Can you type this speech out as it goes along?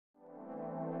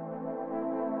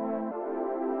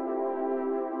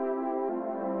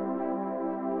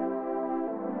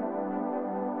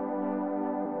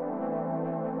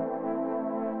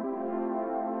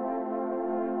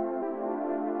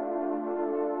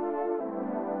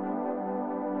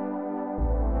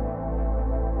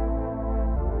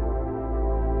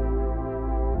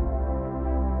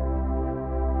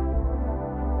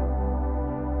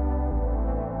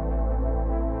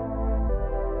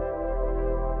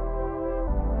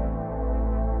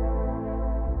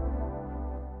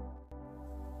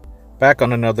back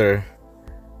on another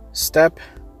step,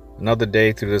 another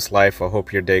day through this life. I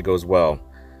hope your day goes well.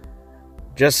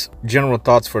 Just general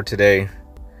thoughts for today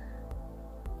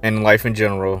and life in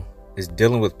general is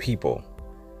dealing with people.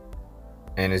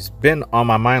 And it's been on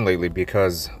my mind lately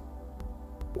because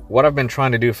what I've been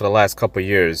trying to do for the last couple of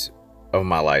years of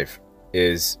my life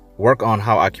is work on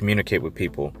how I communicate with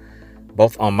people,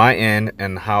 both on my end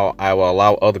and how I will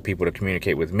allow other people to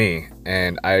communicate with me.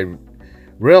 And I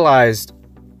realized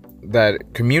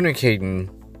that communicating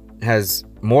has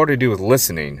more to do with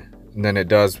listening than it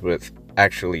does with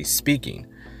actually speaking.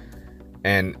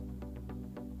 And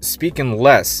speaking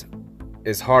less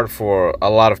is hard for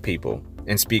a lot of people,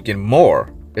 and speaking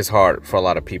more is hard for a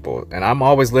lot of people. And I'm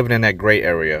always living in that gray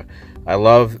area. I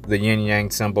love the yin yang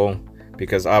symbol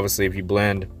because obviously if you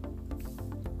blend,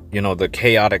 the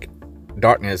chaotic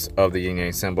darkness of the yin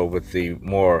yang symbol with the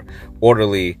more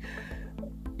orderly,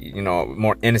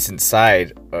 more innocent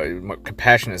side, more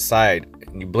compassionate side,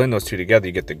 and you blend those two together,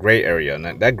 you get the gray area.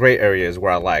 And that gray area is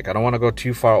where I like. I don't want to go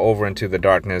too far over into the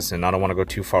darkness, and I don't want to go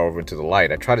too far over into the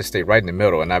light. I try to stay right in the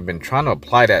middle, and I've been trying to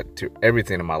apply that to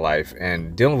everything in my life.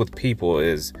 And dealing with people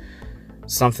is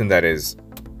something that is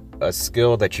a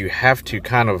skill that you have to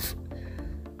kind of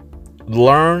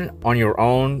learn on your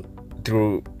own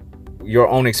through your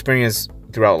own experience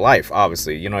throughout life.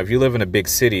 Obviously, if you live in a big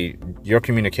city, your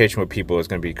communication with people is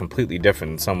going to be completely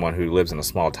different than someone who lives in a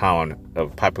small town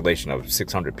of population of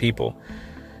 600 people.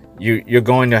 You're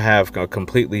going to have a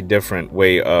completely different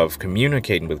way of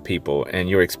communicating with people, and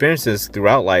your experiences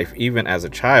throughout life, even as a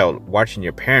child, watching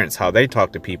your parents, how they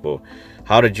talk to people.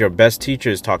 How did your best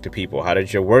teachers talk to people? How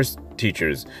did your worst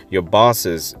teachers, your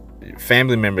bosses,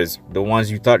 family members, the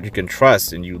ones you thought you can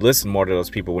trust, and you listen more to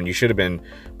those people when you should have been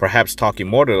perhaps talking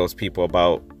more to those people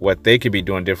about what they could be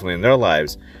doing differently in their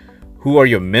lives? Who are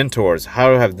your mentors?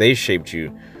 How have they shaped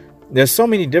you? There's so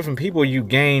many different people you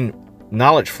gain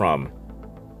knowledge from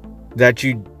that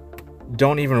you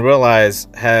don't even realize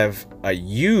have a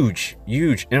huge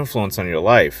influence on your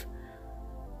life,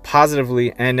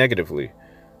 positively and negatively.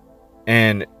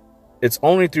 And it's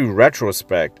only through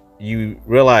retrospect you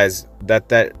realize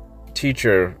that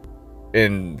teacher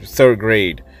in third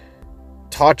grade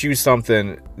taught you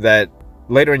something that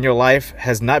later in your life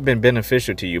has not been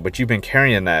beneficial to you, but you've been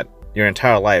carrying that your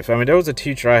entire life. I mean, there was a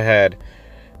teacher I had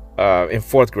in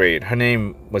fourth grade. Her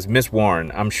name was Miss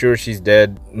Warren. I'm sure she's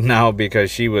dead now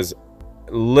because she was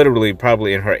literally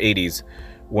probably in her 80s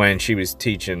when she was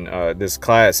teaching this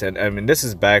class. And I mean, this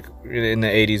is back in the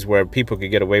 80s where people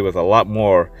could get away with a lot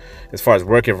more as far as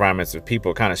work environments of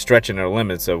people kind of stretching their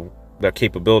limits of their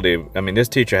capability. I mean, this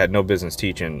teacher had no business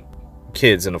teaching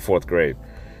kids in the fourth grade,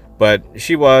 but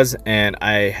she was, and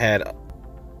I had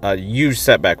a huge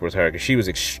setback with her because she was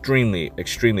extremely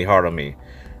hard on me.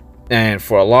 And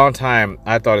for a long time,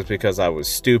 I thought it's because I was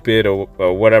stupid or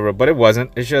whatever, but it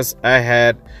wasn't. It's just I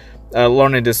had a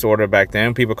learning disorder back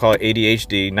then. People call it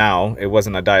ADHD now. It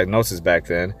wasn't a diagnosis back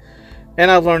then. And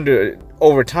I learned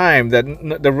over time that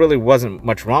there really wasn't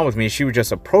much wrong with me. She was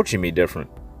just approaching me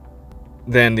different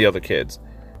than the other kids.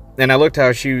 And I looked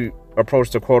how she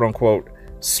approached the quote-unquote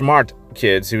smart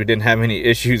kids who didn't have any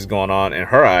issues going on in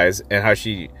her eyes, and how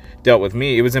she dealt with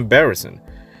me. It was embarrassing.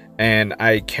 And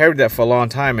I carried that for a long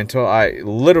time until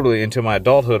into my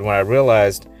adulthood, when I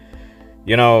realized,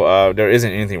 there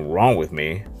isn't anything wrong with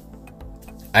me.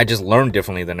 I just learn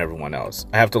differently than everyone else.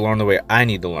 I have to learn the way I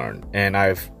need to learn, and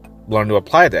I've learned to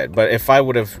apply that. But if I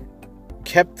would have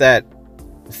kept that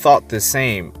thought the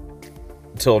same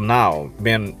till now,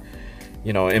 been,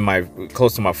 in my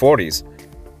close to my 40s,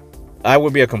 I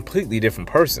would be a completely different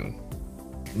person.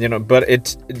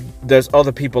 But there's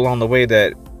other people on the way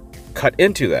that cut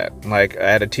into that. Like,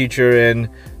 I had a teacher in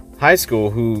high school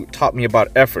who taught me about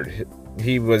effort.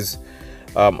 He was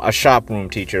a shop room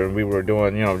teacher, and we were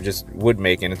doing, just wood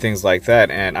making and things like that.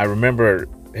 And I remember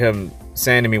him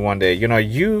saying to me one day,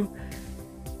 you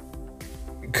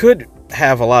could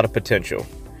have a lot of potential.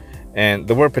 And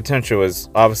the word potential is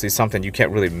obviously something you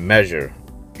can't really measure.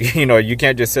 You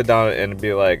can't just sit down and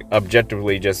be like,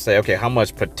 objectively just say, okay, how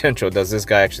much potential does this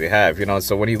guy actually have?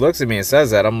 So when he looks at me and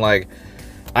says that, I'm like,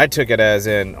 I took it as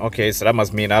in, okay, so that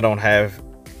must mean I don't have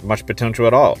much potential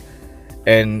at all.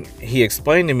 And he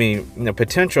explained to me,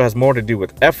 potential has more to do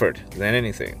with effort than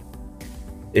anything.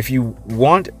 If you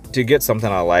want to get something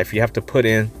out of life, you have to put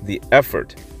in the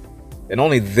effort. And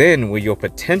only then will your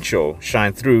potential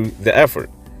shine through the effort.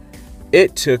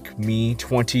 It took me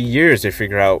 20 years to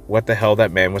figure out what the hell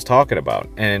that man was talking about.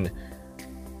 And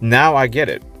now I get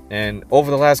it. And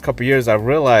over the last couple of years, I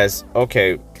realized,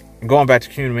 okay, going back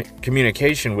to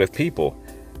communication with people,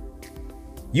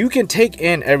 you can take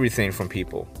in everything from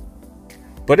people,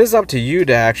 But it's up to you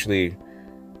to actually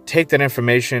take that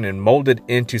information and mold it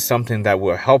into something that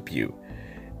will help you.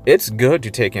 It's good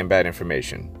to take in bad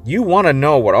information. You want to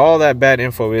know what all that bad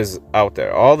info is out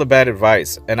there, all the bad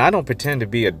advice. And I don't pretend to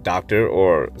be a doctor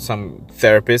or some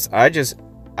therapist.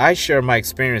 I share my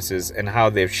experiences and how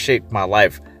they've shaped my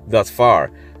life thus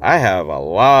far. I have a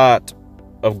lot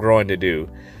of growing to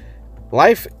do.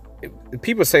 Life,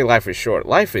 people say life is short.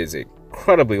 Life is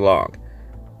incredibly long.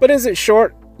 But is it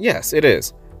short? Yes, it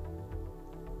is.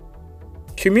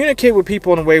 Communicate with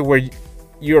people in a way where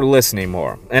you're listening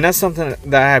more. And that's something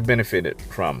that I have benefited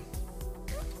from.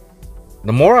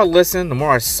 The more I listen, the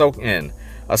more I soak in.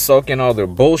 I soak in all the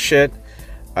bullshit.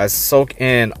 I soak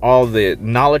in all the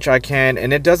knowledge I can.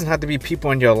 And it doesn't have to be people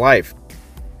in your life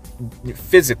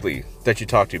physically that you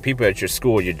talk to. People at your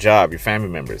school, your job, your family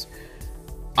members.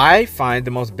 I find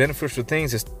the most beneficial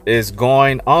things is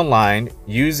going online,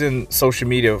 using social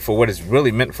media for what it's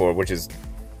really meant for, which is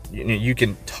you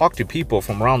can talk to people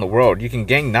from around the world. You can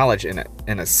gain knowledge in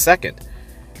a second.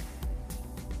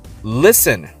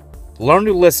 Listen. Learn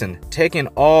to listen. Take in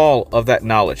all of that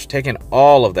knowledge. Take in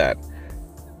all of that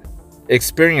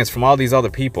experience from all these other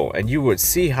people. And you would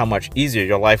see how much easier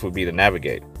your life would be to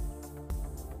navigate.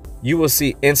 You will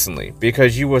see instantly,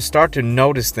 because you will start to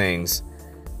notice things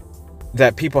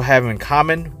that people have in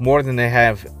common more than they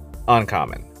have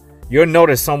uncommon. You'll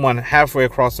notice someone halfway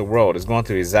across the world is going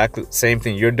through exactly the same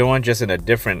thing you're doing, just in a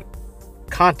different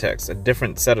context, a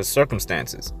different set of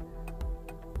circumstances.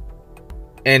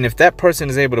 And if that person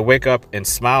is able to wake up and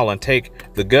smile and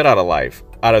take the good out of life,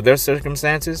 out of their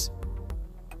circumstances,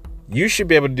 you should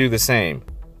be able to do the same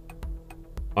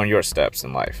on your steps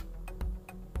in life.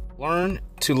 Learn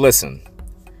to listen.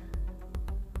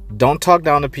 Don't talk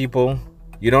down to people.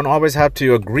 You don't always have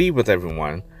to agree with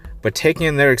everyone, but take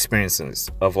in their experiences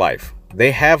of life. They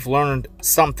have learned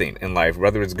something in life,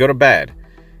 whether it's good or bad.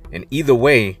 And either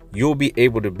way, you'll be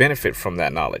able to benefit from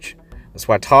that knowledge. That's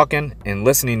why talking and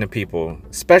listening to people,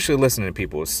 especially listening to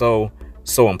people, is so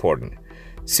important.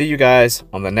 See you guys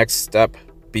on the next step.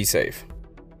 Be safe.